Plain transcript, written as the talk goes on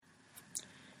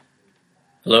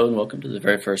Hello and welcome to the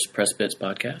very first Pressbits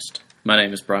podcast. My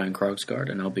name is Brian Krogsgaard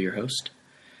and I'll be your host.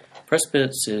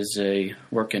 Pressbits is a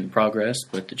work in progress,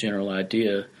 but the general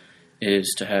idea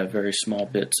is to have very small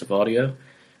bits of audio,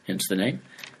 hence the name,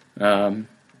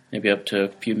 maybe up to a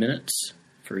few minutes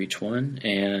for each one.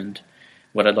 And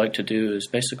what I'd like to do is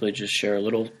basically just share a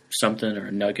little something or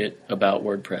a nugget about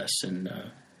WordPress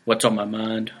and what's on my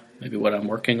mind, maybe what I'm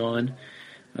working on,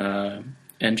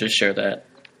 and just share that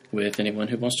with anyone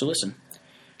who wants to listen.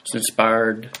 It's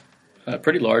inspired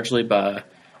pretty largely by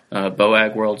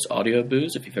Boag World's Audio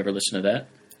Booze, if you've ever listened to that.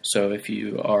 So if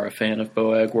you are a fan of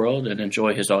Boag World and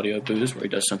enjoy his Audio Booze, where he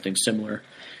does something similar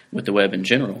with the web in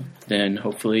general, then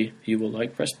hopefully you will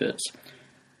like Pressbits.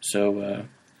 So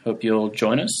hope you'll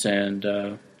join us and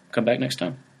come back next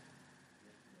time.